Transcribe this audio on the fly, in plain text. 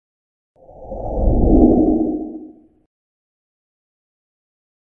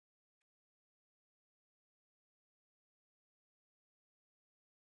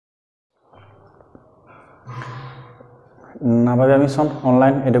নাবাবিয়া mission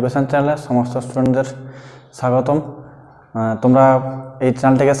online education চ্যানেলে সমস্ত স্টুডেন্টদের স্বাগতম। তোমরা এই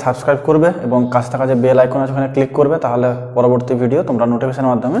চ্যানেলটিকে সাবস্ক্রাইব করবে এবং কাছে থাকা যে বেল আইকন আছে ওখানে ক্লিক করবে, তাহলে পরবর্তী ভিডিও তোমরা নোটিফিকেশনের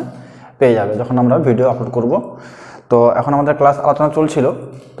মাধ্যমে পেয়ে যাবে যখন আমরা ভিডিও আপলোড করব। তো এখন আমাদের ক্লাস আলোচনা চলছিল,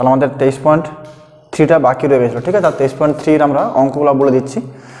 তাহলে আমাদের 23.3টা বাকি রয়ে গেছিলো, ঠিক আছে। আর 23.3 আমরা অঙ্কগুলো বলে দিচ্ছি।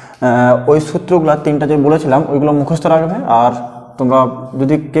 ওই সূত্রগুলো তিনটা যে বলেছিলাম ওইগুলো মুখস্থ রাখবে। আর তোমরা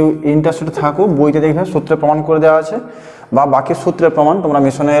যদি কেউ ইন্টারেস্টেড থাকো বইতে দেখবে সূত্রে প্রমাণ করে দেওয়া আছে, বা বাকি সূত্রের প্রমাণ তোমরা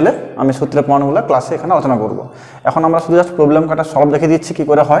মিশনে এলে আমি সূত্রের প্রমাণগুলো ক্লাসে এখানে আলোচনা করব। এখন আমরা শুধু জাস্ট প্রবলেম কাটা সলভ দেখে দিচ্ছি কী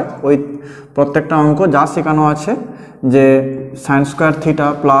করে হয়। ওই প্রত্যেকটা অঙ্ক যা শেখানো আছে যে sine square theta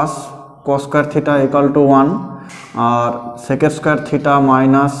plus cos square theta equal to 1, R second square theta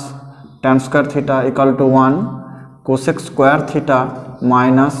minus tan square theta equal to 1, cosec square theta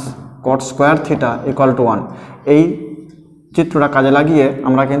minus cot square theta equal to 1, এই চিত্রটা কাজে লাগিয়ে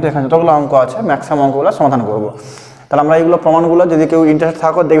আমরা কিন্তু এখানে যতগুলো অঙ্ক আছে ম্যাক্সিমাম অঙ্কগুলো সমাধান করব। তাহলে আমরা এইগুলো প্রমাণগুলো যদি কেউ ইন্টারেস্ট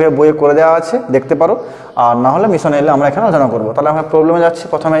থাকো দেখবে বইয়ে করে দেওয়া আছে, দেখতে পারো। আর না হলে মিশনে এলে আমরা এখানে আলোচনা করবো। তাহলে আমরা প্রবলেমে যাচ্ছি।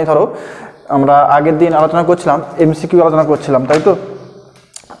 প্রথমেই ধরো আমরা আগের দিন আলোচনা করছিলাম, এমসিকিউ আলোচনা করছিলাম, তাই তো।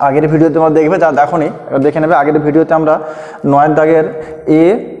 আগের ভিডিওতে তোমরা দেখবে, যা দেখো নি দেখে নেবে। আগের ভিডিওতে আমরা 9 দাগের এ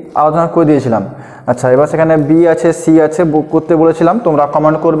আলোচনা করে দিয়েছিলাম। আচ্ছা, এবার সেখানে বি আছে, সি আছে, বুক করতে বলেছিলাম। তোমরা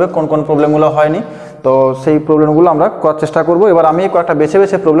কমেন্ট করবে কোন কোন প্রবলেমগুলো হয়নি, তো সেই প্রবলেমগুলো আমরা করার চেষ্টা করব। এবার আমি কয়েকটা বেছে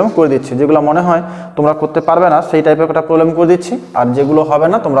বেছে প্রবলেম করে দিচ্ছি, যেগুলো মনে হয় তোমরা করতে পারবে না সেই টাইপের একটা প্রবলেম করে দিচ্ছি। আর যেগুলো হবে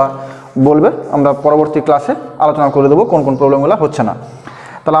না তোমরা বলবে, আমরা পরবর্তী ক্লাসে আলোচনা করে দেবো কোন কোন প্রবলেমগুলো হচ্ছে না।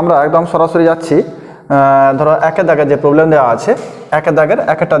 তাহলে আমরা একদম সরাসরি যাচ্ছি। ধরো একের দাগের যে প্রবলেম দেওয়া আছে, একের দাগের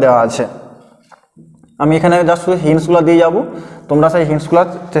একটা দেওয়া আছে। আমি এখানে জাস্ট শুধু হিন্টসগুলো দিয়ে যাব, তোমরা সেই হিন্টসগুলো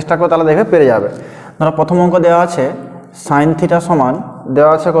চেষ্টা করে তাহলে দেখে পেরে যাবে। ধরো প্রথম অঙ্ক দেওয়া আছে সাইন থিটা সমান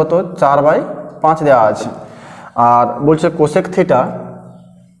দেওয়া আছে কত 4/5 দেওয়া আছে। আর বলছে cosec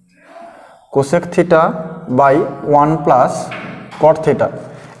theta by 1 plus cot theta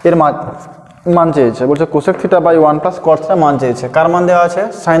এর মান চেয়েছে। বলছে cosec theta by 1 plus cot theta মান চেয়েছে। কার মান দেওয়া আছে?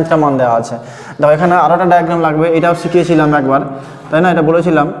 সাইন থিটা মান দেওয়া আছে। দেখো এখানে আরও একটা ডায়াগ্রাম লাগবে, এটাও শিখিয়েছিলাম একবার, তাই না? এটা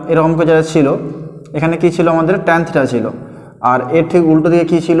বলেছিলাম এরকম করে যেটা ছিল, এখানে কি ছিল আমাদের ট্যান থিটা ছিল, আর এর ঠিক উল্টো দিকে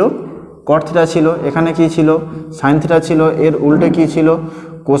কী ছিল? কট থিটা ছিল। এখানে কি ছিল? সাইন থিটা ছিল। এর উল্টে কি ছিল?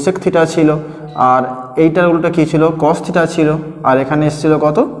 কোসেক থিটা ছিল। আর এইটার উল্টে কি ছিল? কস থিটা ছিল। আর এখানে এসেছিল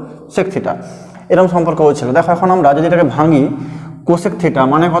কত? Sec theta. এরকম সম্পর্ক হচ্ছিল। দেখো এখন আমরা যদি এটাকে ভাঙি, কোসেক থিটা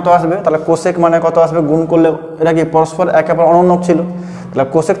মানে কত আসবে? তাহলে কোসেক মানে কত আসবে? গুণ করলে এটা কি পরস্পর একেবারে অনন্য ছিল। তাহলে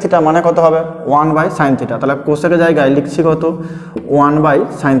কোসেক থিটা মানে কত হবে? 1/sin theta. তাহলে কোসেকের জায়গায় লিখছি কত?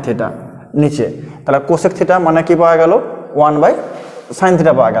 1/sin থিটা নিচে। তাহলে কোসেক থিটা মানে কি পাওয়া গেল? 1/sin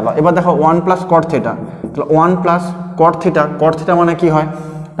থিটা পাওয়া গেল। এবার দেখো 1 প্লাস কট থিটা, তাহলে 1 প্লাস কট থিটা। কট থিটা মানে কি হয়?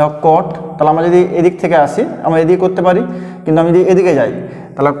 দেখো কট, তাহলে আমরা যদি এদিক থেকে আসি আমরা এদিকে করতে পারি, কিন্তু আমি যদি এদিকে যাই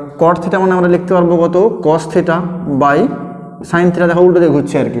তাহলে কট থিটা মানে আমরা লিখতে পারবো কত? Cos theta by sine theta. দেখো উল্টো দিকে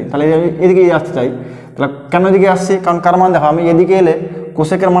ঘুরছে আর কি। তাহলে আমি এদিকেই আসতে চাই। তাহলে কেন এদিকে আসছি? কারণ কার মান দেখো, আমি এদিকে এলে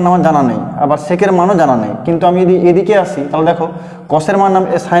কোসেকের মান আমার জানা নেই, আবার সেকের মানও জানা নেই। কিন্তু আমি যদি এদিকে আসি তাহলে দেখো কসের মান, আমি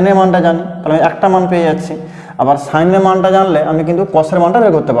সাইনের মানটা জানি, তাহলে আমি একটা মান পেয়ে যাচ্ছি। আবার সাইনের মানটা জানলে আমি কিন্তু কসের মানটা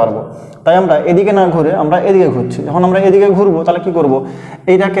বের করতে পারবো। তাই আমরা এদিকে না ঘুরে আমরা এদিকে ঘুরছি। যখন আমরা এদিকে ঘুরবো তাহলে কি করব?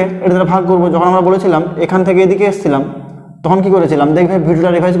 এইটাকে এটা ভাগ করবো। যখন আমরা বলেছিলাম এখান থেকে এদিকে এসেছিলাম তখন কি করেছিলাম? দেখবে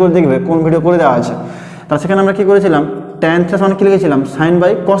ভিডিওটা রিভাইজ করে দেখবে কোন ভিডিও করে দেওয়া আছে। তাহলে সেখানে আমরা কি করেছিলাম? ট্যান থিটা সমান কি লিখেছিলাম? সাইন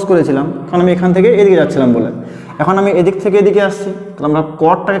বাই কস করেছিলাম, কারণ আমি এখান থেকে এদিকে যাচ্ছিলাম বলে। এখন আমি এদিক থেকে এদিকে আসছি, তাহলে আমরা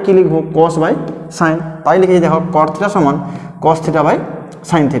কটটাকে কি লিখবো? কস বাই সাইন। তাই লিখেছি দেখো কট থিটা সমান cos theta by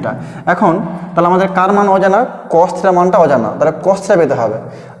sine theta. এখন তাহলে আমাদের কার মান অজানা? কস থিটার মানটা অজানা, তাহলে কস থিটা পেতে হবে।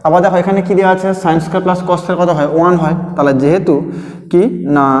 আবার দেখো এখানে কি দেওয়া আছে? Sine square plus cos theta কত হয়? 1 হয়। তাহলে যেহেতু কি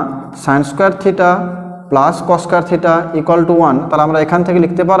না sine square theta plus cos square theta equal to 1, তাহলে আমরা এখান থেকে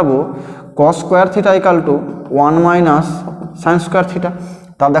লিখতে পারবো cos square theta equal to 1 minus sine square theta.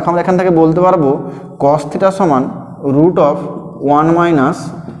 তাহলে দেখো আমরা এখান থেকে বলতে পারবো কস থিটা সমান root of 1 minus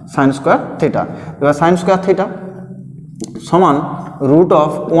sine square theta. এবার সাইন স্কোয়ার থিটা সমান root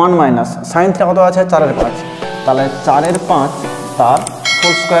of 1 minus sine theta কত আছে? 4/5। তাহলে 4/5 তার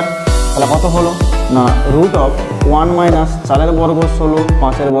হোল স্কোয়ার। তাহলে কত হলো না রুট অফ 1 মাইনাস 4 বর্গ 16,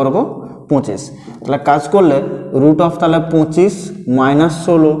 5 বর্গ 25। তাহলে কাজ করলে রুট অফ তাহলে 25 মাইনাস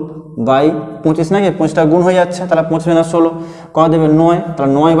 16/25 নাকি? 25টা গুণ হয়ে যাচ্ছে, তাহলে 25 মাইনাস 16 কত দেবে? 9।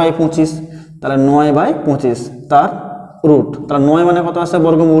 তাহলে 9/25, তাহলে 9/25 তার রুট। তাহলে 9 মানে কত আসছে?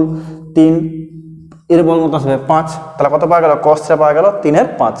 বর্গমূল 3, এর বর্গ কত আসবে? 5। তাহলে কত পাওয়া গেল? কস থিটা পাওয়া গেল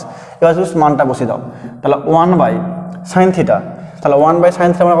 3/5। এবার শুধু মানটা বসিয়ে দাও। তাহলে 1/sin থিটা, তাহলে 1/sin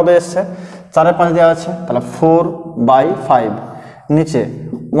থিটা মানে কত এসছে? 4/5 দেওয়া আছে, তাহলে 4/5 নিচে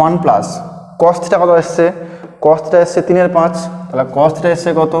 1 প্লাস কস থিটা কত এসছে? কস থিটা এসছে 3/5, তাহলে কস থিটা এসছে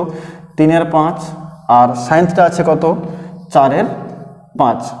কত? 3/5। আর সাইন থিটা আছে কত? 4 এর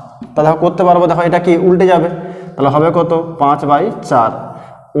 5। তাহলে করতে পারবো, দেখো এটা কি উল্টে যাবে, তাহলে হবে কত 5/4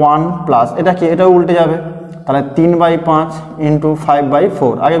 1 প্লাস এটা কি এটাও উল্টে যাবে, তাহলে 3/5 ইন্টু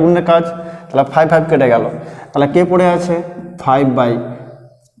 5/4 আগে গুণের কাজ, তাহলে 5 কেটে গেল, তাহলে কে পড়ে আছে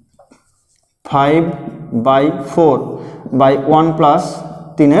 5/4 বাই 1 প্লাস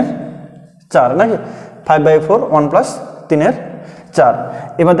 3 এর 4 নাকি 5/4 1 প্লাস 3 এর 4।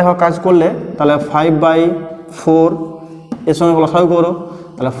 এবার দেখো কাজ করলে তাহলে 5/4 এর সঙ্গে লসাগু করো,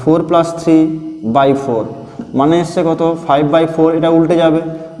 তাহলে 4 প্লাস 3/4 মানে এসছে কত 5/4, এটা উল্টে যাবে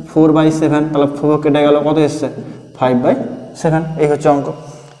 4/7, তাহলে 4 কেটে গেল, কত এসছে 5/7। এই হচ্ছে অঙ্ক,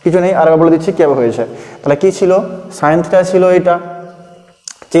 কিছু নেই। আর বলে দিচ্ছি কীভাবে হয়েছে। তাহলে কি ছিল সাইন থিটা ছিল, এটা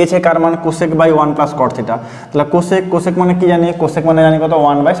চেয়েছে কার মান cosec/1 প্লাস cot থিটা। তাহলে কোসেক মানে কি জানি, কোসেক মানে জানি কত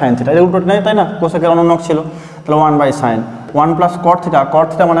 1/sin থিটা, এটা উল্টোটা নেই তাই না, কোসেকের অনন্যক ছিল, তাহলে 1/sin 1 প্লাস cot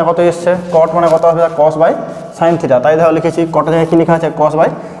থিটা মানে কত এসছে, cot মানে কত হবে cos/sin থিটা, তাই দেখো লিখেছি কটার জায়গায় কি লেখা আছে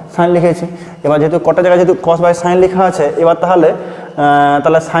cos/sin লিখেছি। এবার যেহেতু কটার জায়গায় যেহেতু cos/sin লেখা আছে, এবার তাহলে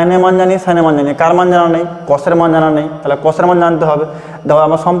সাইনের মান জানি, কার মান জানা নেই, কসের মান জানা নেই, তাহলে কসের মান জানতে হবে। দেখো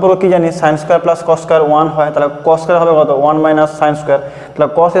আমরা সম্পর্ক কি জানি, sin square plus cos square 1 হয়, তাহলে cos স্কোয়ার হবে কত 1 মাইনাস sin স্কোয়ার, তাহলে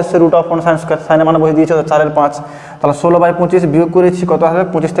cos এসছে √1 sin স্কোয়ার, সাইনের মান বসে দিয়েছে 4 এর 5, তাহলে 16/25 বিয়োগ করেছি কত হবে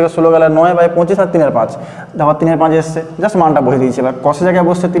 25 থেকে 16 গেলে 9/25 আর 3 এর 5, দেখো 3 এর 5 এসছে, জাস্ট মানটা বসে দিয়েছি। এবার কসের জায়গায়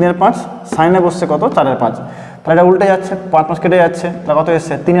বসছে 3 এর 5, সাইনে বসছে কত 4 এর 5, তাহলে এটা উল্টে যাচ্ছে 5 কেটে যাচ্ছে, তাহলে কত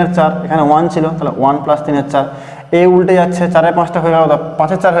এসছে 3 এর 4, এখানে 1 ছিল, তাহলে 1 প্লাস 3 এর 4, এই উল্টে যাচ্ছে 4 এর 5টা হয়ে গেল, 5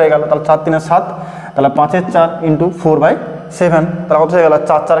 এর 4 হয়ে গেল, তাহলে 4 3 এর 7, তাহলে 5 এর 4 ইন্টু 4/7, তাহলে কত হয়ে গেল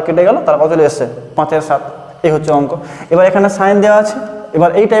 4 কেটে গেল, তাহলে কত চলে এসছে 5 এর 7। এই হচ্ছে অঙ্ক। এবার এখানে সাইন দেওয়া আছে, এবার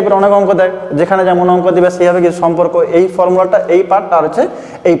এই টাইপের অনেক অঙ্ক দেয়, যেখানে যেমন অঙ্ক দিবে সেইভাবে কিছু সম্পর্ক, এই ফর্মুলাটা এই পার্ট আর হচ্ছে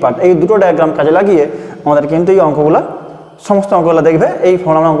এই পার্ট, এই দুটো ডায়াগ্রাম কাজে লাগিয়ে আমাদের কিন্তু এই অঙ্কগুলো সমস্ত অঙ্কগুলো দেখবে এই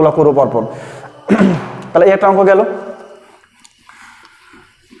ফর্মুলা অঙ্কগুলো পুরো পরপর। তাহলে এই একটা অঙ্ক গেল।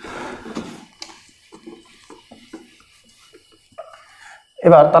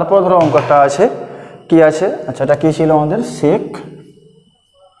 এবার তারপর ধরো অঙ্কটা আছে, কি আছে, আচ্ছা এটা কি ছিল আমাদের সেক,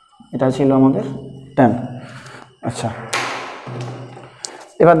 এটা ছিল আমাদের tan। আচ্ছা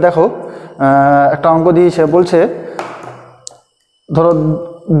এবার দেখো একটা অঙ্ক দিয়েছে, বলছে ধরো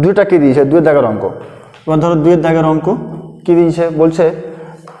দুইটা কি দিয়েছে, 2 এর দাগের অঙ্ক। এবার ধরো 2 এর দাগের অঙ্ক কি দিয়েছে, বলছে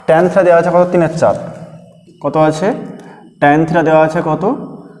tan থিটা দেওয়া আছে কত 3 এর 4, কত আছে tan থিটা দেওয়া আছে কত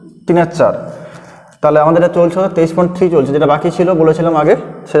 3 এর 4, তাহলে আমাদের এটা চলছে 23.3 চলছে, যেটা বাকি ছিল বলেছিলাম আগে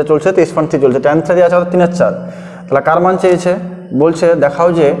সেটা চলছে 23.3 চলছে, tan থিটা দেওয়া আছে 3 এর 4, তাহলে কার মান চেয়েছে, বলছে দেখাও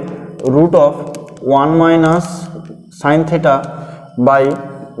যে √1 minus sine theta by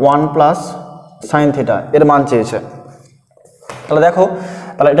 1 plus sine theta এর মান চেয়েছে। তাহলে দেখো,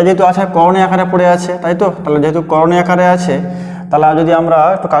 তাহলে এটা যেহেতু আছে করণীয় আকারে পড়ে আছে, তাই তো, তাহলে যেহেতু করণীয় আকারে আছে, তাহলে যদি আমরা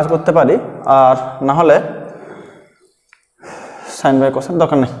একটু কাজ করতে পারি, আর না হলে সাইন বাই কোসাইন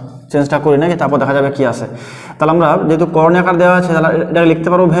দরকার নেই, চেঞ্জটা করি নাকি, তারপর দেখা যাবে কি আসে। তাহলে আমরা যেহেতু করণীয় আকার দেওয়া আছে, তাহলে এটাকে লিখতে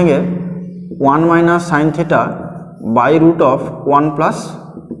পারবো ভেঙে 1 minus sine theta by √1 plus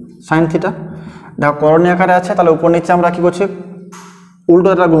sine theta. দেখো করণীয় আকারে আছে, তাহলে উপর নিচে আমরা কী করছি উল্টো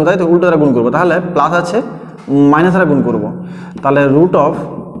দ্বারা গুণ, তাই তো, উল্টো দ্বারা গুণ করবো, তাহলে প্লাস আছে মাইনাস দ্বারা গুণ করবো, তাহলে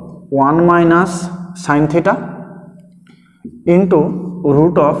 √1 minus sine theta into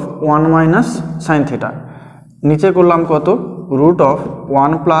 √1 minus sine theta, নিচে করলাম কত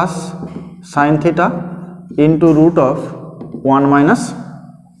 √1 plus sine theta into √1 minus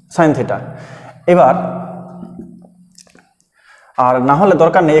sine theta. এবার আর না হলে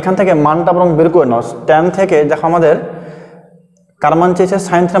দরকার নেই, এখান থেকে মানটা বরং বের করে নাও, tan থেকে দেখো আমাদের কার মান চেয়েছে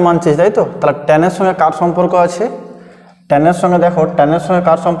সাইন থিটার মান চেয়েছে, তাই তো, তাহলে ট্যানের সঙ্গে কার সম্পর্ক আছে, ট্যানের সঙ্গে দেখো ট্যানের সঙ্গে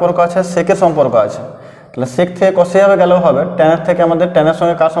কার সম্পর্ক আছে, সেকের সম্পর্ক আছে, তাহলে সেক থেকে কষে যাবে গেলেও হবে, ট্যানের থেকে আমাদের ট্যানের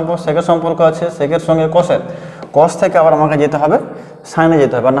সঙ্গে কার সম্পর্ক, সেকের সম্পর্ক আছে, সেকের সঙ্গে কষের, কস থেকে আবার আমাকে যেতে হবে সাইনে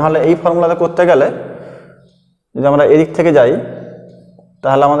যেতে হবে, নাহলে এই ফর্মুলাতে করতে গেলে যদি আমরা এদিক থেকে যাই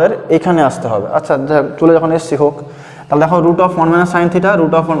তাহলে আমাদের এইখানে আসতে হবে। আচ্ছা চলে যখন এসছি হোক, তাহলে দেখো √1 মাইনাস সাইন থিটা,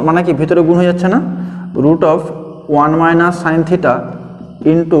 √1 মানে কি ভিতরে গুণ হয়ে যাচ্ছে না, √1 minus sine theta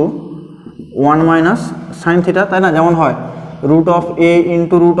into 1 minus sine theta, তাই না, যেমন হয় √a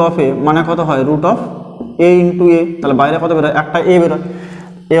ইন্টু √a মানে কত হয় √a ইন্টু a, তাহলে বাইরে কত বেরোয়, একটা a বেরোয়,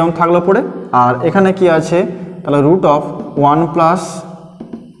 এ অঙ্ক থাকলো পড়ে। আর এখানে কি আছে, তাহলে √1 plus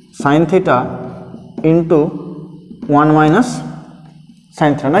sine theta into 1 minus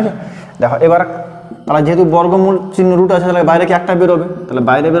sine theta নাকি। দেখো এবার তাহলে যেহেতু বর্গমূল চিহ্ন রুট আছে, তাহলে বাইরে কি একটা বেরোবে, তাহলে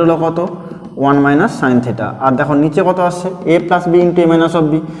বাইরে বেরোলো কত 1 মাইনাস সাইন থিটা, আর দেখো নিচে কত আসছে a plus b into a minus of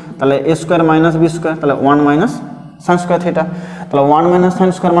b, তাহলে a square minus b square, তাহলে 1 মাইনাস সাইন স্কোয়ার থিটা, তাহলে 1 মাইনাস সাইন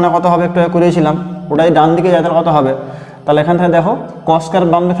স্কোয়ার মানে কত হবে, একটু করেছিলাম, ওটাই ডান দিকে যায়, তাহলে কত হবে তাহলে এখান থেকে দেখো কস স্কোয়ার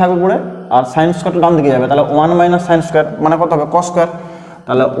বাম দিকে থাকবে উপরে আর সাইন স্কোয়ারটা ডান দিকে যাবে, তাহলে 1 মাইনাস সাইন স্কোয়ার মানে কত হবে কস স্কোয়ার,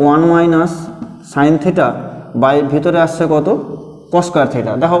 তাহলে 1 মাইনাস সাইন থিটা বাই ভিতরে আসছে কত কস স্কোয়ার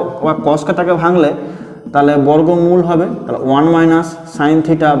থিটা। দেখো কস স্কোয়ারটাকে ভাঙলে তাহলে বর্গমূল হবে, তাহলে 1 মাইনাস সাইন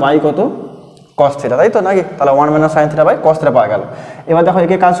থিটা বাই কত কস থিটা, তাই তো নাকি? তাহলে 1 minus sine theta by cos theta পাওয়া গেল। এবার দেখো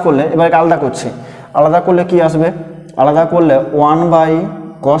একে কাজ করলে এবার আলাদা করছি, আলাদা করলে কি আসবে, আলাদা করলে 1 by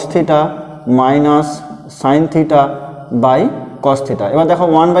cos theta minus sine theta by cos theta. এবার দেখো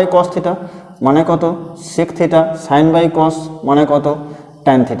 1 বাই কস থিটা মানে কত sec theta, sign by cos মানে কত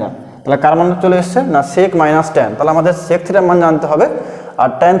ট্যান থিটা। তাহলে কার মান চলে এসছে না সেক মাইনাস ট্যান, তাহলে আমাদের সেক থিটার মান জানতে হবে আর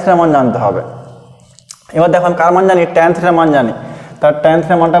ট্যান থিটার মান জানতে হবে। এবার দেখো আমি কার মান জানি ট্যান থিটার মান জানি, তার ট্যান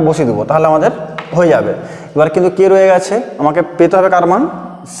থিটার মানটা বসিয়ে দেবো, তাহলে আমাদের হয়ে যাবে। এবার কিন্তু কে রয়ে গেছে, আমাকে পেতে হবে কার মান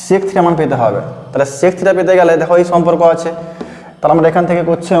সেক থিটার মান পেতে হবে। তাহলে সেক থিটা পেতে গেলে দেখো এই সম্পর্ক আছে, তাহলে আমরা এখান থেকে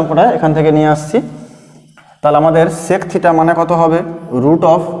করছি অঙ্কটা এখান থেকে নিয়ে আসছি। তাহলে আমাদের সেক থিটা মানে কত হবে রুট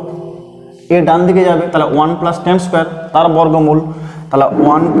অফ এ ডান দিকে যাবে, তাহলে 1 প্লাস ট্যান স্কোয়ার তার বর্গমূল, তাহলে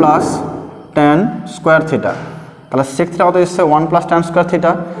 1 প্লাস ট্যান স্কোয়ার থিটা। তাহলে সেক থিটা কত এসছে 1 plus tan square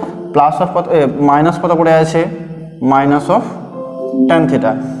theta plus of কত মাইনাস কত পড়ে আছে মাইনাস অফ ট্যান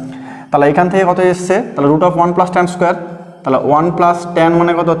থিটা। তাহলে এখান থেকে কত এসছে তাহলে root of 1 plus tan square, তাহলে 1 প্লাস ট্যান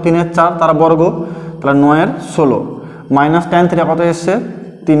মানে কত 3 এর 4 তার বর্গ, তাহলে 9 এর 16 মাইনাস ট্যান থিটা কত এসছে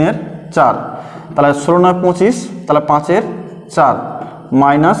 3 এর 4, তাহলে 16 9 25, তাহলে 5 এর 4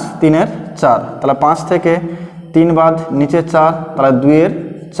 মাইনাস 3 এর 4, তাহলে 5 থেকে 3 বাদ নিচে 4, তাহলে 2 এর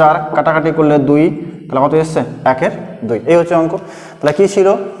 4 কাটাকাটি করলে 2, তাহলে কত এসছে 1 এর 2। এই হচ্ছে অঙ্ক। তাহলে কী ছিল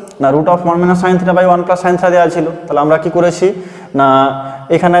না root of 1 minus sine theta by 1 plus sine theta দেওয়া ছিল। তাহলে আমরা কি করেছি না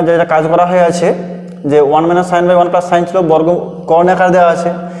এখানে যেটা কাজ করা হয়ে আছে যে 1 minus sine by 1 plus sign ছিল বর্গ কর্ণ আকার দেওয়া আছে,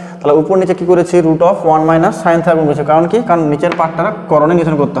 তাহলে উপর নিচে কী করেছি root of 1 minus sine theta গুণ করেছি, কারণ কি কারণ নিচের পার্টটা করণে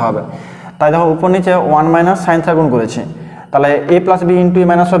নির্ধারণ করতে হবে, তাই দেখো উপর নিচে 1 মাইনাস সাইন থিটা গুণ করেছি। তাহলে এ plus B into A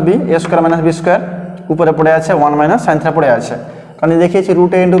minus of B A square minus B square, উপরে পড়ে আছে 1 মাইনাস সাইন থিটা পড়ে আছে, কারণ দেখিয়েছি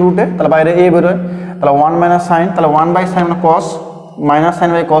রুটে ইন্টু রুটে, তাহলে বাইরে এ বেরোয়, তাহলে 1 মাইনাস সাইন, তাহলে 1 বাই সাইন মানে কস minus sine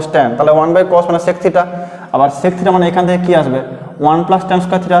by cos tan, তাহলে 1 বাই কস মানে সেক থিটা, আবার সেক থিটা মানে এখান থেকে কী আসবে 1 প্লাস ট্যান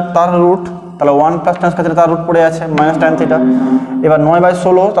স্কোয়ার থিটা তার রুট, তাহলে 1 প্লাস ট্যান স্কোয়ার থিটা তার রুট পড়ে আছে মাইনাস ট্যান থিটা। এবার 9 বাই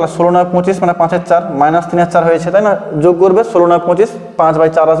 16, তাহলে 16 9 25 মানে 5 এর 4 মাইনাস 3 এর 4 হয়েছে, তাই না? যোগ করবে 16 9 25 5 বাই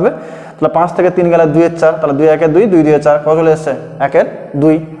 4 আসবে, তাহলে 5 থেকে 3 গেলে 2 এর 4, তাহলে 2 1 এর 2 2 2 এর 4 কত চলে এসছে 1 এর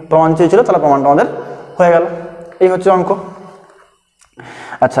 2। প্রমাণ চেয়েছিল, তাহলে প্রমাণটা আমাদের হয়ে গেল। এই হচ্ছে অঙ্ক।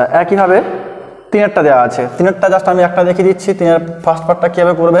 আচ্ছা একইভাবে 3-এরটা দেওয়া আছে, 3-এরটা জাস্ট আমি একটা দেখিয়ে দিচ্ছি, 3-এর ফার্স্ট পার্টটা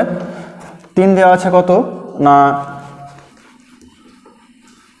কীভাবে করবে। 3 দেওয়া আছে কত না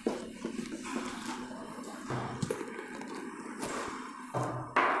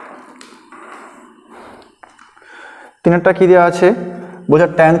 3-এরটা কী দেওয়া আছে বলছে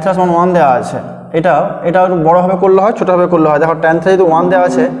ট্যান থিটা সমান 1 দেওয়া আছে, এটা একটু বড়োভাবে করলে হয় ছোটোভাবে করলে হয়। দেখো ট্যান থিটা যদি 1 দেওয়া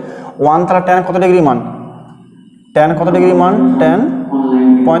আছে 1, তাহলে ট্যান কত ডিগ্রি মান, ট্যান কত ডিগ্রি মান ট্যান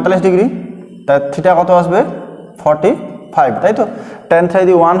 45 ডিগ্রি, তা থিটা কত আসবে 45, তাই তো? ট্যান থিটা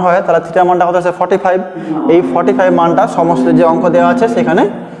যদি 1 হয় তাহলে থিটা মানটা কত আসবে 45, এই 45 মানটা সমস্ত যে অঙ্ক দেওয়া আছে সেখানে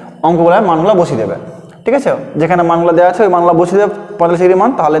অঙ্কগুলো মানগুলো বসিয়ে দেবে, ঠিক আছে? যেখানে মানগুলো দেওয়া আছে ওই মানগুলো বসিয়ে দেবে 45 ডিগ্রি মান,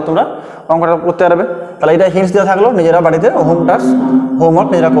 তাহলে তোমরা অঙ্কটা করতে পারবে। তাহলে এটা হিন্টস দেওয়া থাকলো, নিজেরা বাড়িতে হোমওয়ার্ক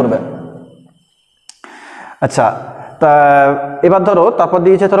নিজেরা করবে। আচ্ছা তা এবার ধরো তারপর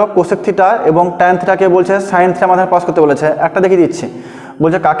দিয়েছে ধরো কোসেক থিটা এবং ট্যান থিটাকে বলছে সাইন থিটা মাথায় পাস করতে বলেছে। একটা দেখিয়ে দিচ্ছি,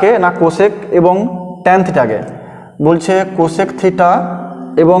 বলছে কাকে না কোসেক এবং ট্যান থিটাকে, বলছে কোসেক থিটা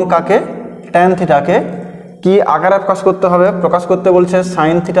এবং কাকে ট্যান থিটাকে কি আকারে প্রকাশ করতে হবে, প্রকাশ করতে বলছে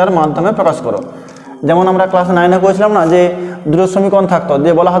সাইন থিটার মাধ্যমে প্রকাশ করো। যেমন আমরা ক্লাস 9-এ করেছিলাম না যে দুটো সমীকরণ থাকতো,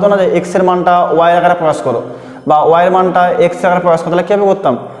 যে বলা হতো না যে এক্স এর মানটা ওয়াই আকারে প্রকাশ করো বা ওয়াই এর মানটা এক্স আকারে প্রকাশ করো, তাহলে কীভাবে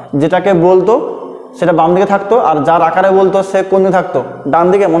করতাম, যেটাকে বলতো সেটা বাম দিকে থাকতো আর যার আকারে বলতো সে কোন দিকে থাকতো ডান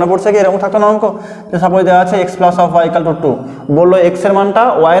দিকে। মনে পড়ছে কি এরকম থাকতো না অঙ্ক, যে সাপোজ দেওয়া আছে x plus of Y equal to 2, বললো এক্স এর মানটা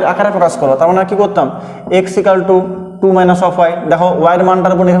ওয়াই এর আকারে প্রকাশ করো, তার মানে কী করতাম x equal to 2 minus of Y. দেখো ওয়াইয়ের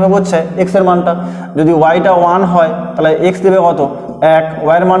মানটার উপর নির্ভর করছে এক্স এর মানটা, যদি ওয়াইটা 1 হয় তাহলে এক্স দেবে কত 1,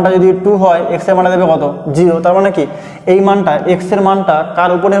 ওয়াইয়ের মানটা যদি 2 হয় এক্স এর মানটা দেবে কত 0, তার মানে কি এই মানটা এক্স এর মানটা কার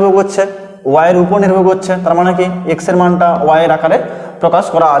উপর নির্ভর করছে ওয়াইয়ের উপর নির্ভর করছে, তার মানে কি এক্স এর মানটা ওয়াইয়ের আকারে প্রকাশ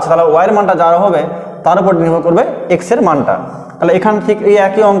করা আছে, তাহলে ওয়াইয়ের মানটা যারা হবে তার উপর নির্ভর করবে এক্স এর মানটা। তাহলে এখান ঠিক এই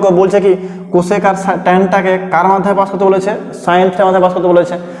একই অঙ্ক বলছে কি কোসেক আর ট্যানটাকে কার মাধ্যমে পাস করতে বলেছে সাইন থিটার মাধ্যমে পাস করতে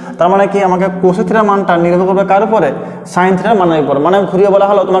বলেছে, তার মানে কি আমাকে কোসেক থিটার মানটা নির্ভর করবে কার উপরে সাইন থিটার মানের উপর। মানে ঘুরিয়ে বলা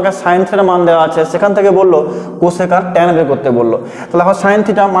হলো তোমাকে সাইন থিটার মান দেওয়া আছে, সেখান থেকে বললো কোসেক আর ট্যান বের করতে বললো। তাহলে এখন সাইন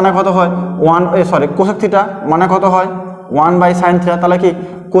থিটা মানে কত হয় কোসেক থিটা মানে কত হয় 1 বাই সাইন থিটা, তাহলে কি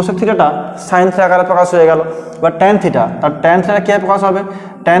কোসেক থিটাটা সাইন থিটা আকারে প্রকাশ হয়ে গেল। এবার ট্যান থিটা, তার ট্যান থিটা কীভাবে প্রকাশ হবে,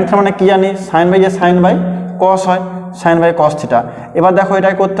 ট্যান থিটা মানে কি জানি সাইন বাই কস হয়, সাইন বাই কস থিটা। এবার দেখো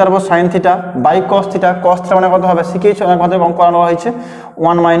এটাই করতে পারবো sine theta by cos theta. Cos theta মানে কত হবে শিখেছি, আমাদের অঙ্ক করানো হয়েছে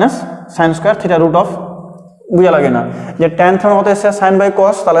 1 minus sine square theta root of, বুঝা লাগে না যে ট্যান থিটার মতো এসে সাইন বাই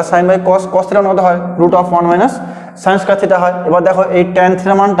কস, তাহলে সাইন বাই কস, কস থিটার মতো হয় root of 1 minus sine square theta হয়। এবার দেখো এই ট্যান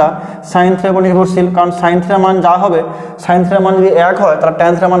থিটার মানটা সাইন থিটার উপর নির্ভরশীল, কারণ সাইন থিটার মান যা হবে, সাইন থিটার মান যদি 1 হয় তাহলে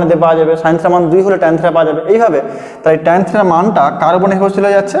ট্যান থিটার মান এতে পাওয়া যাবে, সাইন থিটার মান 2 হলে ট্যান থিটা পাওয়া যাবে, এইভাবে। তাই ট্যান থিটার মানটা কার উপর নির্ভরশীল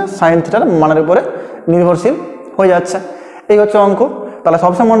হয়ে যাচ্ছে, সাইন থিটার মানের উপরে নির্ভরশীল হয়ে যাচ্ছে। এই হচ্ছে অঙ্ক। তাহলে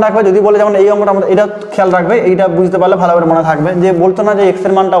সবসময় মনে রাখবে, যদি বলে যেমন এই অঙ্কটা আমাদের এটা খেয়াল রাখবে, এইটা বুঝতে পারলে ভালোভাবে মনে থাকবে। যে বলতো না যে এক্স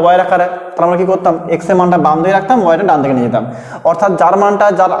এর মানটা ওয়াই আকারে, তাহলে আমরা কি করতাম, এক্স এর মানটা বাম দিকে রাখতাম, ওয়াইটা ডান দিকে নিয়ে যেতাম। অর্থাৎ যার মানটা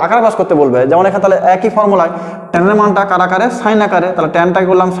যার আকারে বাস করতে বলবে, যেমন এখানে তাহলে একই ফর্মুলায় ট্যানের মানটা কার আকারে, সাইন আকারে, তাহলে ট্যানটাকে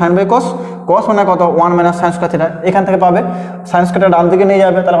বললাম সাইন বাই কস, কস মানে কত 1 মাইনাস সাইন স্কোয়ার থিটা, এখান থেকে পাবে সাইন স্কোয়ারটা ডান দিকে নিয়ে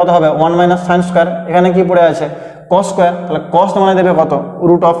যাবে, তাহলে কত হবে 1 মাইনাস সাইন স্কোয়ার, এখানে কি পড়ে আছে কস স্কোয়ার, তাহলে কস মানে দেবে কত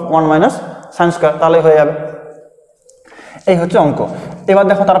root of 1 minus sine square, তাহলে হয়ে যাবে। এই হচ্ছে অঙ্ক। এবার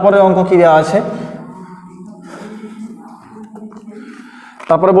দেখো তারপরে অঙ্ক কি দেওয়া আছে,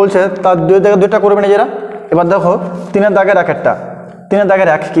 তারপরে বলছে তার দুইটা করবে নিজেরা। এবার দেখো 3-এর দাগের একটা, 3-এর দাগের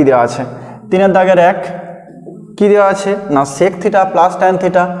 1 কি দেওয়া আছে, 3-এর দাগের 1 কি দেওয়া আছে না sec theta plus tan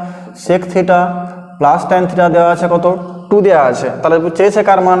theta, sec theta plus tan theta দেওয়া আছে কত 2 দেওয়া আছে। তাহলে চেয়েছে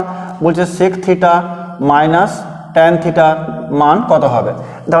কার মান, বলছে sec theta minus tan theta মান কত হবে।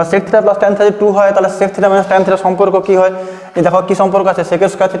 দেখো sec theta plus tan theta যদি 2 হয়, তাহলে sec theta minus tan theta সম্পর্ক কি হয়, এই দেখো কি সম্পর্ক আছে, sec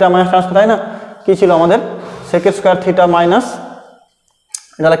square theta minus tan square, তাই না, কি ছিল আমাদের সেক স্কোয়ার থিটা মাইনাস,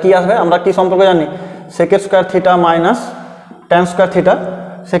 তাহলে কি আসবে আমরা কি সম্পর্ক জানি, sec square theta minus tan square theta,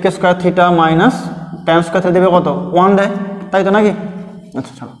 sec square theta minus tan square theta দেবে কত 1 দেয়, তাই তো নাকি।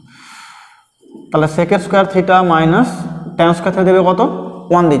 আচ্ছা তাহলে sec square theta minus tan square theta দেবে কত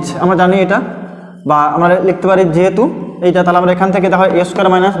 1 দিচ্ছে, আমরা জানি এটা, বা আমরা লিখতে পারি যেহেতু এইটা, তাহলে আমরা এখান থেকে দেখো এ স্কোয়ার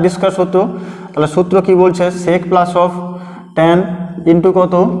মাইনাস বি স্কোয়ার সূত্র, তাহলে সূত্র কি বলছে সেক প্লাস অফ ট্যান ইন্টু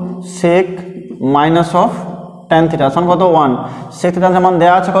কত সেক মাইনাস অফ ট্যান থিটা সমান কত 1, সেক থিটার মান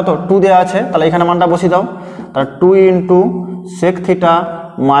দেওয়া আছে কত 2 দেওয়া আছে, তাহলে এখানে মানটা বসিয়ে দাও, তাহলে 2 into sec theta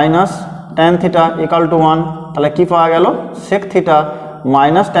minus tan theta equal to 1, তাহলে কি পাওয়া গেল sec theta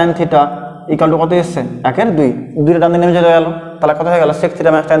minus tan theta equal to কত এসছে 1/2, 2টা ডান দিকে নেমে চলে গেল, তাহলে কত হয়ে গেল sec theta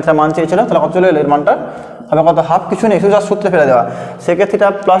minus tan theta মান চেয়েছিল, তাহলে কত চলে এলো এর মানটা হবে কত হাফ, কিছু নেই শুধু সূত্রে ফেলে দেওয়া, সেকের থিটা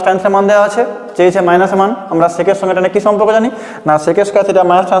প্লাস ট্যান থিটা মান দেওয়া আছে, চেয়েছে মাইনাস মান, আমরা সেকের সঙ্গে ট্যানের কি সম্পর্ক জানি না sec square theta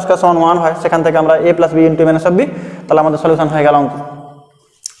minus tan square সমান 1 হয়, সেখান থেকে আমরা a plus B into minus of B, তাহলে আমাদের সলিউশন হয়ে গেল অঙ্ক।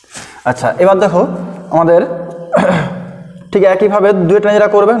 আচ্ছা এবার দেখো আমাদের ঠিক একইভাবে দুইটা নিজেরা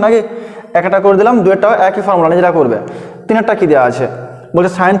করবে নাকি, একটা করে দিলাম, দুইটাও একই ফর্মুলা নিজেরা করবে। 3-এরটা কি দেওয়া আছে,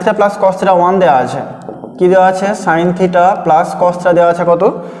 বলছে sine theta plus cos theta 1 দেওয়া আছে, কি দেওয়া আছে sine theta plus cos theta দেওয়া আছে কত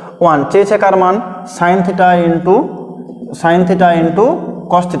 1, চেয়েছে কার মান sine theta into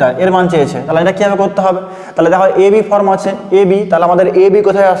cos theta এর মান চেয়েছে, তাহলে এটা কীভাবে করতে হবে, তাহলে দেখো এ বি ফর্ম আছে এ বি, তাহলে আমাদের এ বি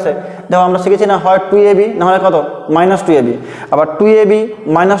কোথায় আসে, দেখো আমরা শিখেছি না হয় 2ab না হয় কত -2ab, আবার 2ab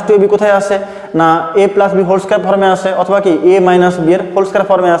 -2ab কোথায় আসে না a plus B whole square ফর্মে আসে, অথবা কি a মাইনাস বি এর হোল স্কয়ার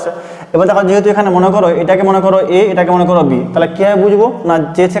ফর্মে আসে। এবার দেখো যেহেতু এখানে মনে করো এটাকে মনে করো a, এটাকে মনে করো b, তাহলে কীভাবে বুঝবো না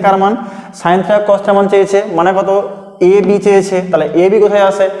চেয়েছে কার মান সাইন থিটা কস থিটা মান চেয়েছে, মানে কত এ বি চেয়েছে, তাহলে এ বি কোথায়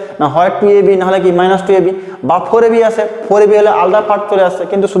আসে না হয় 2ab না হলে কি -2ab বা 4ab আসে, 4ab হলে আলাদা পার্ট চলে আসে,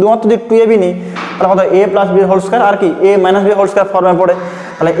 কিন্তু শুধুমাত্র যদি 2ab নিই তাহলে কত a plus B whole square আর কি a minus B whole square ফর্মে পড়ে,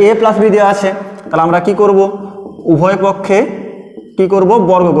 তাহলে a প্লাস বি দেওয়া আছে, তাহলে আমরা কি করব উভয় পক্ষে কি করব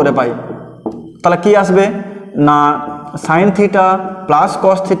বর্গ করে পাই, তাহলে কি আসবে না sine theta plus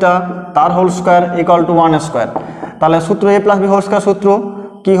cos theta তার whole square equal to 1 square, তাহলে সূত্র a plus B whole square সূত্র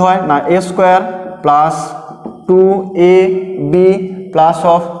কি হয় না a square plus 2ab plus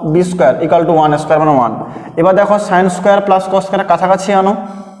of B square equal to 1 square মানে 1। এবার দেখো sine square plus cos square কাছাকাছি আনো,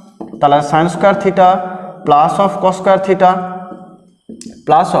 তাহলে sine square theta plus of cos square theta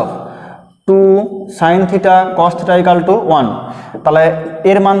plus of 2 sine theta cos theta equal to 1, তাহলে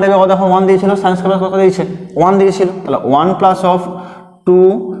এর মান দেবে কত, দেখো 1 দিয়েছিল, সাইন স্কোয়ার কত দিয়েছে 1 দিয়েছিল, তাহলে 1 plus of 2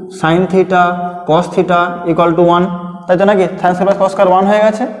 sine theta cos theta equal to 1, তাই তো নাকি সাইন স্কোয়ার কস স্কোয়ার 1 হয়ে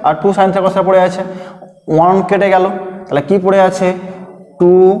গেছে, আর 2 সাইন থিটা কস থিটা পড়ে আছে, 1 কেটে গেল, তাহলে কি পড়ে আছে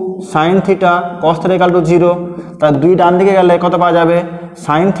 2 sine theta cos theta equal to 0, তাহলে 2 ডান দিকে গেলে কত পাওয়া যাবে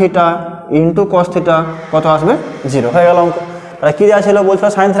sine theta into cos theta কত আসবে 0, হয়ে গেল অঙ্ক। তাহলে কী দেওয়া ছিল বলছিল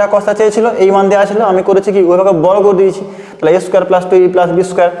সাইন থিটা কস থিটা চেয়েছিল, এই মান দেওয়া ছিল, আমি করেছি কি ওইভাবে বড় করে দিয়েছি, তাহলে a square plus 2e plus B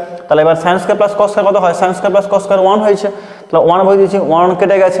square, তাহলে এবার sine square plus cos square কত হয় sine square plus cos square 1 হয়েছে, তাহলে 1 বলে দিয়েছি, 1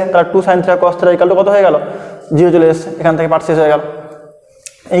 কেটে গেছে, তাহলে 2 sine theta cos theta equal to কত হয়ে গেল 0 চলে এসেছে, এখান থেকে পার্ট শেষ হয়ে গেল।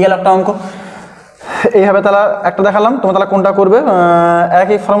 এই গেল একটা অঙ্ক। এইভাবে তাহলে একটা দেখালাম, তোমরা তাহলে কোনটা করবে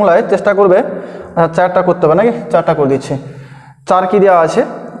একই ফর্মুলায় চেষ্টা করবে, 4টা করতে হবে নাকি, 4টা করে দিচ্ছি। 4 কি দেওয়া আছে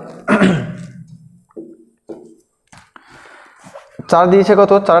 4 দিয়েছে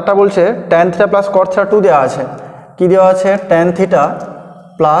কত, 4টা বলছে tan theta plus cot theta 2 দেওয়া আছে। কি দেওয়া আছে, tan থিটা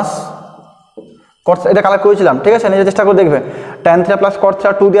প্লাস cot, এটা কালেক্ট করেছিলাম, ঠিক আছে, নিজে চেষ্টা করে দেখবে। tan theta plus cot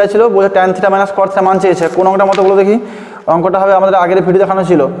theta 2 দেওয়া ছিল, বলে tan theta minus cot theta মান চেয়েছে। কোন অঙ্কটার মতো বলো দেখি? অঙ্কটা হবে আমাদের আগের ভিডিও দেখানো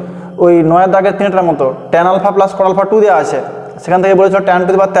ছিল, ওই 9 দাগের 3টার মতো। tan alpha plus cot alpha 2 দেওয়া আছে, সেখান থেকে বলেছিল tan to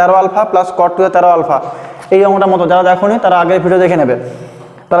the power 13 alpha plus cot to the power 13 alpha. এই অঙ্কটার মতো যারা দেখোনি তারা আগের ভিডিও দেখে নেবে,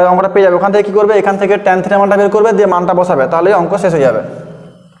 তাহলে অঙ্কটা পেয়ে যাবে। ওখান থেকে কী করবে, এখান থেকে tan থিটা মানটা বের করবে, দিয়ে মানটা বসাবে, তাহলে অঙ্ক শেষ হয়ে যাবে।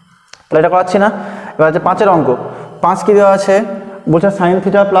 তাহলে এটা করাচ্ছি না। এবার আছে 5-এর অঙ্ক। 5 কী দেওয়া আছে, বলছে sine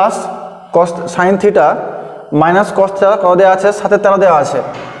theta plus cos, sine theta minus cos theta কত দেওয়া আছে, 7-13 দেওয়া আছে।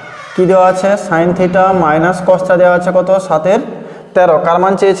 কী দেওয়া আছে, sine theta minus cos theta দেওয়া আছে কত, 7-13। কার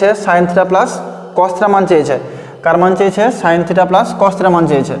মান চেয়েছে, sine theta plus cos theta মান চেয়েছে। কার মান চেয়েছে, sine theta plus cos theta মান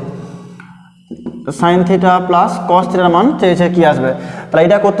চেয়েছে। সাইন থিটা প্লাস কস থিটার মান চেয়েছে, কি আসবে? তাহলে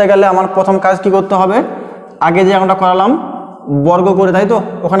এটা করতে গেলে আমার প্রথম কাজ কি করতে হবে, আগে যে অঙ্কটা করালাম বর্গ করে, তাই তো,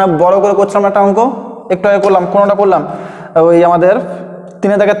 ওখানে বড় করে করছিলাম একটা অঙ্ক, একটু আগে করলাম, কোনটা করলাম, ওই আমাদের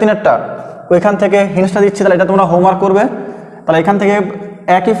 3 দাগের 3-এরটা, ওইখান থেকে হিন্টসটা দিচ্ছি, তাহলে এটা তোমরা হোমওয়ার্ক করবে। তাহলে এখান থেকে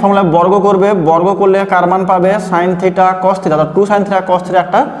একই ফর্মুলায় বর্গ করবে, বর্গ করলে কার মান পাবে, sine theta cos theta, 2 sine theta cos theta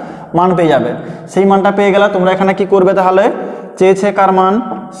একটা মান পেয়ে যাবে। সেই মানটা পেয়ে গেলে তোমরা এখানে কি করবে, তাহলে চেয়েছে কার মান,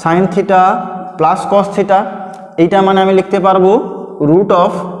 sine theta plus cos theta, এইটা মানে আমি লিখতে পারবো root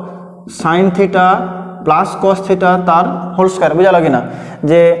of sine theta plus cos theta তার হোল স্কয়ার। বুঝালো কিনা,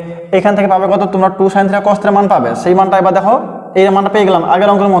 যে এখান থেকে পাবে কত, তোমরা 2 সাইন থিটা কস থিটা মান পাবে, সেই মানটা এবার দেখো এই মানটা পেয়ে গেলাম আগের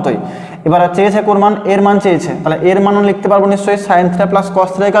অঙ্কের মতোই। এবার চেয়েছে কোন মান, এর মান চেয়েছে, তাহলে এর মান লিখতে পারবো নিশ্চয়ই sine theta plus cos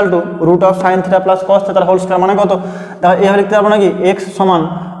theta equal to root of sine theta plus cos theta তার হোল স্কয়ার, মানে কত, তাহলে এভাবে লিখতে পারবো নাকি, এক্স সমান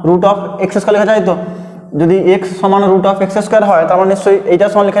রুট অফ এক্স স্কয়ার লেখা যায় তো। যদি এক্স সমান রুট অফ এক্স স্কয়ার হয়, তার মানে নিশ্চয়ই এইটা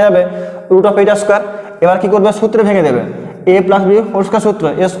সমান লেখা যাবে রুট অফ এইটা স্কয়ার। এবার কি করবে, সূত্রে ভেঙে দেবে, a plus B whole square সূত্র,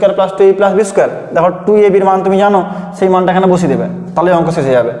 a square plus 2a plus B square. দেখো 2ab এর মান তুমি জানো, সেই মানটা এখানে বসিয়ে দেবে, তাহলে অঙ্ক শেষ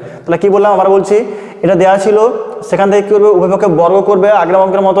হয়ে যাবে। তাহলে কি বললাম, আবার বলছি, এটা দেওয়া ছিল, সেখান থেকে কী করবে, উভয়পক্ষে বর্গ করবে, আগের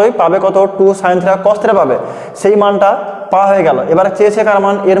অঙ্কের মতোই, পাবে কত, 2 সাইন থিটা কস থিটা পাবে, সেই মানটা পাওয়া হয়ে গেল। এবার চেয়েছে কার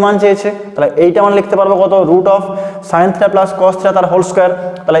মান, এর মান চেয়েছে, তাহলে এইটা মান লিখতে পারবো কত, root of sine theta plus cos theta তার হোল স্কয়ার।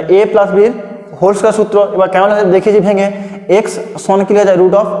 তাহলে a প্লাস বির হোল স্কয়ার সূত্র, এবার কেমন দেখেছি ভেঙে, এক্স সমান কি হয়ে যায়,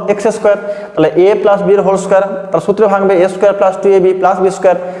 রুট অফ এক্স স্কয়ার। তাহলে a প্লাস বির হোল স্কয়ার, তার সূত্র ভাঙবে a square plus 2ab plus B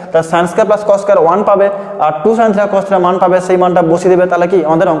square, তার sine square plus cos square 1 পাবে, আর 2 সাইন থিটা কস থিটা মান পাবে, সেই মানটা বসিয়ে দেবে, তাহলে কি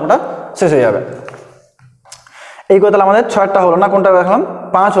আমাদের অঙ্কটা শেষ হয়ে যাবে। এই করে তাহলে আমাদের 6টা হলো না, কোনটা দেখলাম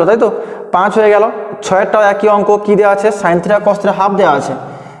 5 হলো, তাই তো, 5 হয়ে গেল। 6টাও একই অঙ্ক, কি দেওয়া আছে, sine theta cos theta half দেওয়া আছে।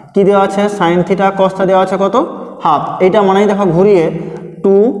 কি দেওয়া আছে, সাইন থিটা কস থিটা দেওয়া আছে কত, হাফ। এইটা মানেই দেখো ঘুরিয়ে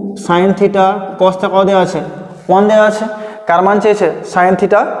 2 সাইন থিটা কস থিটা কত দেওয়া আছে, 1 দেওয়া আছে। কার মান চেয়েছে, sine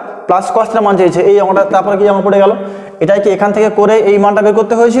theta plus cos theta মান চেয়েছে, এই অঙ্কটা। তারপরে কি অঙ্ক পড়ে গেল, এটাই কি এখান থেকে করে এই মানটা বের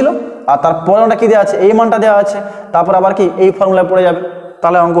করতে হয়েছিল, আর তারপরে ওটা কি দেওয়া আছে, এই মানটা দেওয়া আছে, তারপর আবার কি এই ফর্মুলায় পড়ে যাবে,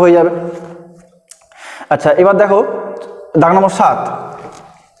 তাহলে অঙ্ক হয়ে যাবে। আচ্ছা, এবার দেখো দাগ নম্বর 7।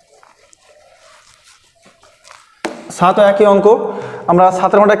 7ও একই অঙ্ক। আমরা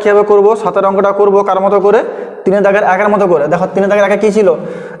 7এর অঙ্কটা কীভাবে করবো, 7এর অঙ্কটা করবো কার মতো করে, 3 দাগের 1-এর মতো করে। দেখো 3 দাগের 1-এ কী ছিল,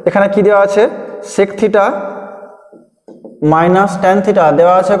 এখানে কি দেওয়া আছে, sec theta minus tan theta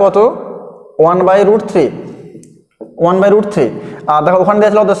দেওয়া আছে কত, 1/√3, 1/√3। আর দেখো ওখানে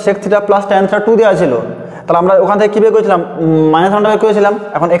দেওয়া ছিল তো sec theta plus tan theta 2 দেওয়া ছিল, তাহলে আমরা ওখান থেকে কী বের করেছিলাম, মাইনাস ওয়ানটা বের করেছিলাম।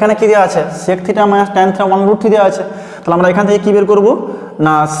 এখন এখানে কী দেওয়া আছে, sec theta minus tan theta 1/√3 দেওয়া আছে, তাহলে আমরা এখান থেকে কী বের করবো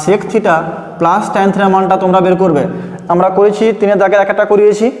না, sec theta plus tan theta মানটা তোমরা বের করবে। আমরা করেছি 3 দাগের 1-একটা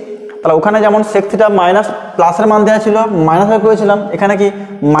করিয়েছি, তাহলে ওখানে যেমন সেক থিটা মাইনাস প্লাসের মান দেওয়া ছিল, মাইনাস বের করেছিলাম, এখানে কি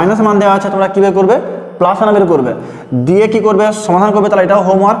মাইনাস মান দেওয়া আছে, তোমরা কী বের করবে, প্লাস মান বের করবে, দিয়ে কি করবে, সমাধান করবে। তাহলে এটাও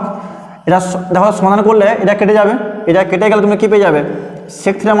হোমওয়ার্ক। এটা দেখো সমাধান করলে এটা কেটে যাবে, এটা কেটে গেলে তুমি কী পেয়ে যাবে,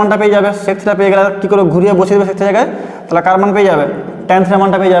 সেক থিটা মানটা পেয়ে যাবে। সেক থিটা পেয়ে গেলে কী করে ঘুরিয়ে বসিয়ে দেবে সেক থিটা জায়গায়, তাহলে কার মান পেয়ে যাবে, ট্যান থিটা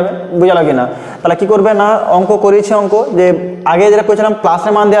মানটা পেয়ে যাবে। বুঝালো কি না? তাহলে কী করবে না, অঙ্ক করেছি, অঙ্ক যে আগে যেটা করেছিলাম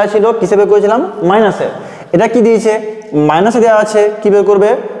প্লাসের মান দেওয়া ছিল, কিসে বের করেছিলাম, মাইনাসে। এটা কি দিয়েছে, মাইনাসে দেওয়া আছে, কী বের করবে,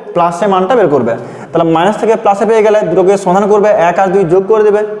 প্লাসের মানটা বের করবে। তাহলে মাইনাস থেকে প্লাসে পেয়ে গেলে দুটোকে সমাধান করবে, 1 আর 2 যোগ করে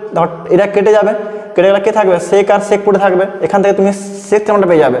দেবে, ধর এটা কেটে যাবে, কেটে গেলে কে থাকবে, সেক আর সেক পড়ে থাকবে, এখান থেকে তুমি সেক মানটা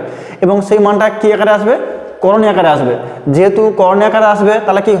পেয়ে যাবে। এবং সেই মানটা কী আকারে আসবে, করণীয় আকারে আসবে। যেহেতু করণীয় আকারে আসবে,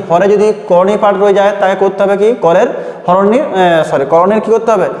 তাহলে কি হরে যদি করণীয় পার্ট রয়ে যায়, তাকে করতে হবে কি, করণের কী করতে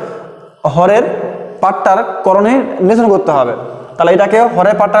হবে, হরের পার্টটার করণে নির্ণয় করতে হবে। তাহলে এটাকে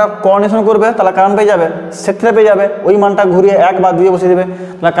হরের পার্টটা করণেশন করবে, তাহলে কারণ পেয়ে যাবে, সেক থিটা পেয়ে যাবে, ওই মানটা ঘুরিয়ে 1 বা 2 বসিয়ে দেবে,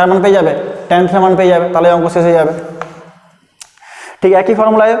 তাহলে কার মান পেয়ে যাবে, ট্যান থিটা মান পেয়ে যাবে, তাহলে অঙ্ক শেষ হয়ে যাবে। ঠিক একই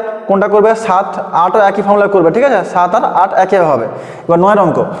ফর্মুলায় কোনটা করবে, 7, 8ও একই ফর্মুলায় করবে, ঠিক আছে, 7 আর 8 একই হবে। এবার 9-এর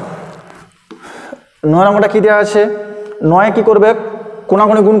অঙ্ক। 9-এর অঙ্কটা কী দেওয়া আছে, 9 কী করবে,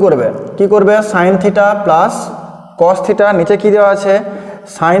 কোনাকুনি গুণ করবে, কি করবে, sine theta plus cos theta, নিচে কি দেওয়া আছে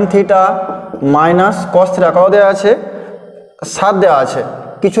sine theta minus cos theta, কত দেওয়া আছে 7 দেওয়া আছে,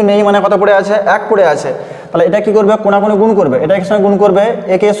 কিছু নেই মানে কত পড়ে আছে 1 পড়ে আছে। তাহলে এটা কি করবে কোনাকুনি গুণ করবে, এটা এর সঙ্গে গুণ করবে,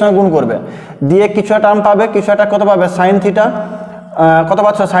 একে এর সঙ্গে গুণ করবে, দিয়ে কিছু একটা টার্ম পাবে, কিছু একটা কত পাবে সাইন থিটা, কত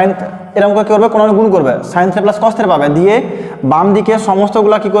পাচ্ছ সাইন, এরকম করে কী করবে কোনাকুনি গুণ করবে, sine theta plus cos theta পাবে, দিয়ে বাম দিকে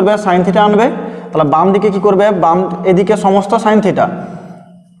সমস্তগুলো কি করবে সাইন থিটা আনবে। তাহলে বাম দিকে কি করবে, বাম এদিকে সমস্ত সাইন থিটা,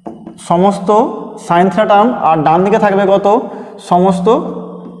 সমস্ত সাইন থিটা টার্ম, আর ডান দিকে থাকবে কত সমস্ত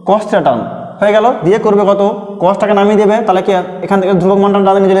কস থিটা টার্ম, হয়ে গেল। দিয়ে করবে কত কসটাকে নামিয়ে দেবে, তাহলে কি এখান থেকে ধ্রুবক মানটা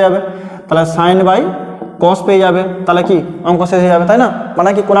ডান দিকে চলে যাবে, তাহলে সাইন বাই কস পেয়ে যাবে, তাহলে কি অঙ্ক শেষ হয়ে যাবে, তাই না। মানে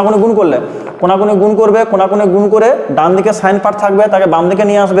কি কোনাকুনি গুণ করলে কোনাকুনি গুণ করবে, কোনাকুনি গুণ করে ডান দিকে সাইন পার্ট থাকবে তাকে বাম দিকে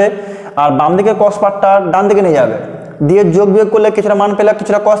নিয়ে আসবে, আর বাম দিকে কস পার্টটা ডান দিকে নিয়ে যাবে, দিয়ে যোগ বিয়োগ করলে কিছুটা মান পেলে,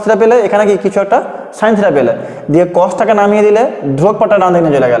 কিছুটা কস থিটা পেলে, এখানে কি কিছু একটা সাইন থিটা পেলে, দিয়ে কসটাকে নামিয়ে দিলে ধ্রুবক পার্টটা ডান দিকে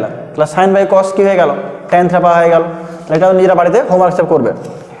নিয়ে চলে গেল, তাহলে সাইন বাই কস কি হয়ে গেল ট্যান থিটা পাওয়া হয়ে গেল। এটা নিজেরা বাড়িতে হোমওয়ার্ক হিসেবে করবে,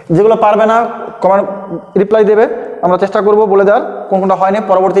 যেগুলো পারবে না কমেন্ট রিপ্লাই দেবে, আমরা চেষ্টা করবো বলে দেওয়ার, কোন কোনটা হয়নি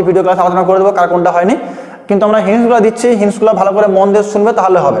পরবর্তী ভিডিও ক্লাসে আলোচনা করে দেবো কার কোনটা হয়নি, কিন্তু আমরা হিন্টসগুলো দিচ্ছি, হিন্টসগুলো ভালো করে মন দিয়ে শুনবে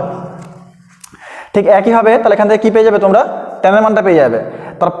তাহলে হবে। ঠিক একইভাবে তাহলে এখান থেকে কী পেয়ে যাবে তোমরা ট্যানের মানটা পেয়ে যাবে।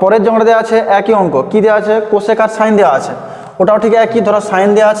 তারপরের যেটা দেওয়া আছে একই অঙ্ক, কী দেওয়া আছে কোসেক আর সাইন দেওয়া আছে, ওটাও ঠিক একই, ধরো সাইন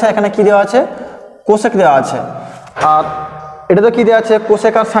দেওয়া আছে, এখানে কী দেওয়া আছে কোসেক দেওয়া আছে, আর এটা তো কী দেওয়া আছে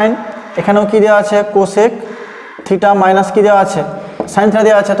কোসেক আর সাইন, এখানেও কী দেওয়া আছে কোসেক থিটা মাইনাস কী দেওয়া আছে সাইন থিটা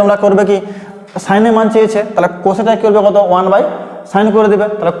দেওয়া আছে। তোমরা করবে কি সাইনের মান চেয়েছে, তাহলে কোসেটা কী করবে কত 1 বাই সাইন করে দেবে,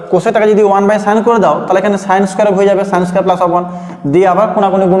 তাহলে কোসেটাকে যদি 1 বাই সাইন করে দাও তাহলে এখানে সাইন স্কোয়ার হয়ে যাবে, সাইন স্কোয়ার প্লাস 1, দিয়ে আবার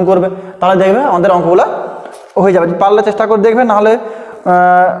কোনাকুনি গুণ করবে, তাহলে দেখবে আমাদের অঙ্কগুলো হয়ে যাবে। পারলে চেষ্টা করে দেখবে, নাহলে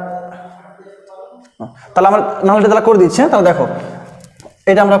তাহলে আমরা নাহলে তাহলে করে দিচ্ছি। তাহলে দেখো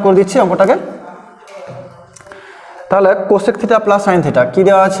এটা আমরা করে দিচ্ছি অঙ্কটাকে, তাহলে cosec theta plus sine theta কী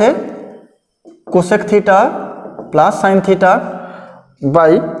দেওয়া আছে cosec theta plus sine theta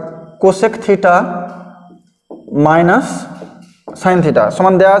by cosec theta minus sine theta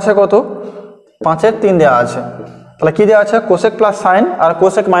সমান দেওয়া আছে কত 5/3 দেওয়া আছে। তাহলে কী দেওয়া আছে কোসেক প্লাস সাইন আর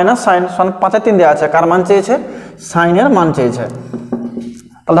কোসেক মাইনাস সাইন সমান 5/3 দেওয়া আছে, কার মান চেয়েছে সাইনের মান চেয়েছে।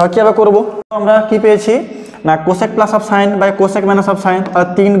 তাহলে দেখো কীভাবে করবো, আমরা কি পেয়েছি না cosec plus of sign by cosec minus of sign, তাহলে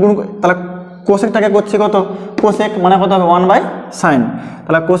 3 গুণ, তাহলে কোসেকটাকে করছি কত কোসেক মানে কত হবে 1 বাই সাইন,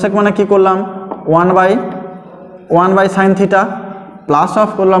 তাহলে কোসেক মানে কি করলাম 1 by sine theta plus of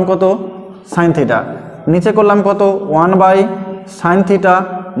করলাম কত সাইন থিটা, নিচে করলাম কত 1 by sine theta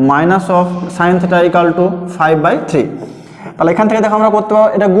minus of sine theta equal to 5/3। তাহলে এখান থেকে দেখো আমরা করতে পারবো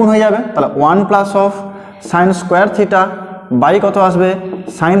এটা গুণ হয়ে যাবে, তাহলে 1 plus of sine square theta by কত আসবে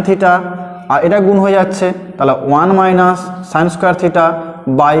সাইন থিটা, আর এটা গুণ হয়ে যাচ্ছে, তাহলে 1 minus sine square theta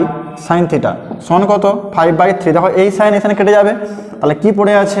by sine theta সমান কত 5/3। দেখো এই সাইন এখানে কেটে যাবে, তাহলে কি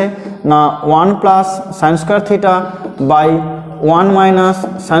পড়ে আছে না 1 plus sine square theta by 1 minus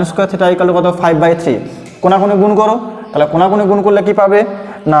sine square theta equal to কত 5/3। কোনাকুনি গুণ করো, তাহলে কোনাকুনি গুণ করলে কি পাবে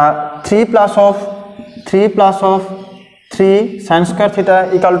না 3 plus of 3 sine square theta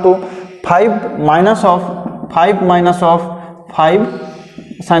equal to 5 minus of 5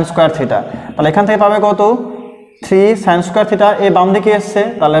 sine square theta. তাহলে এখান থেকে পাবে কত 3 সাইন স্কোয়ার থিটা, এই বাম দিকে এসছে,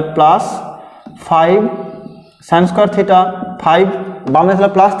 তাহলে প্লাস 5 সাইন স্কোয়ার থিটা 5 বাম দিকে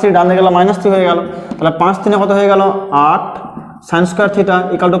প্লাস 3 ডান দিকে গেল -3 হয়ে গেল, তাহলে 5 3 কত হয়ে গেল 8 sine square theta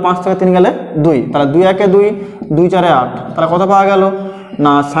equal to 5 থেকে 3 গেলে 2, তাহলে 2 1 2 2 4 8, তাহলে কত পাওয়া গেল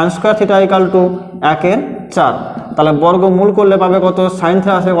না sine square theta equal to 1 4। তাহলে বর্গমূল করলে পাবে কত সাইন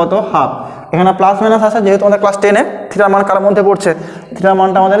থিটা আসে কত হাফ, এখানে প্লাস মাইনাস আছে, যেহেতু আমাদের ক্লাস 10-এ থিটার মান কার মধ্যে পড়ছে থিটার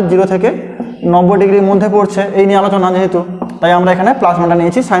মানটা আমাদের 0 থেকে 90 ডিগ্রির মধ্যে পড়ছে, এই নিয়ে আলোচনা যেহেতু, তাই আমরা এখানে প্লাস মানটা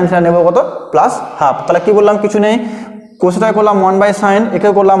নিয়েছি, সাইন থিটা নেব কত প্লাস হাফ। তাহলে কি বললাম কিছু নেই, কোসেটাকে করলাম 1 বাই সাইন, একে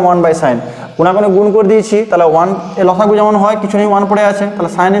করলাম 1 বাই সাইন, কোনাকুনি গুণ করে দিয়েছি, তাহলে 1 এর লসাগু যেমন হয় কিছু নেই 1 পড়ে আছে,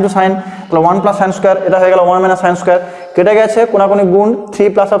 তাহলে সাইন ইন্টু সাইন, তাহলে 1 প্লাস সাইন স্কোয়ার, এটা হয়ে গেল 1 মাইনাস সাইন স্কোয়ার, কেটে গেছে কোনাকুনি গুণ 3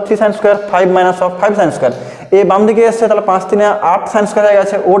 plus of 3 sine square 5 minus of 5 sine square, এই বাম দিকে এসছে, তাহলে 5 3 8 সাইন স্কোয়ার হয়ে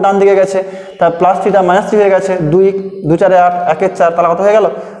গেছে, ও ডান দিকে গেছে, তাহলে প্লাস থিটা মাইনাস 3 হয়ে গেছে, 2 2 4 8 1 4, তাহলে কত হয়ে গেল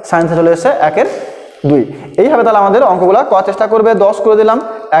সাইন থিটা চলে এসছে 1 2। এইভাবে তাহলে আমাদের অঙ্কগুলো করার চেষ্টা করবে, 10 করে দিলাম,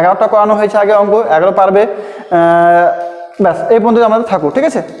 11টা করানো হয়েছে আগে অঙ্ক, 11 পারবে, ব্যাস এই পর্যন্ত আমাদের থাকুক, ঠিক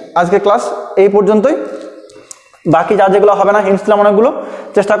আছে। আজকে ক্লাস এই পর্যন্তই, বাকি যা যেগুলো হবে না হিন্টস দিলাম অনেকগুলো,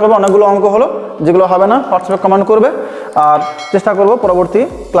 চেষ্টা করবো অনেকগুলো অঙ্ক হলো, যেগুলো হবে না হোয়াটসঅ্যাপে কমেন্ট করবে, আর চেষ্টা করবো পরবর্তী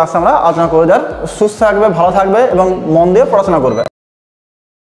ক্লাসে আমরা আলোচনা করে দেওয়ার। সুস্থ থাকবে, ভালো থাকবে এবং মন দিয়ে পড়াশোনা করবে।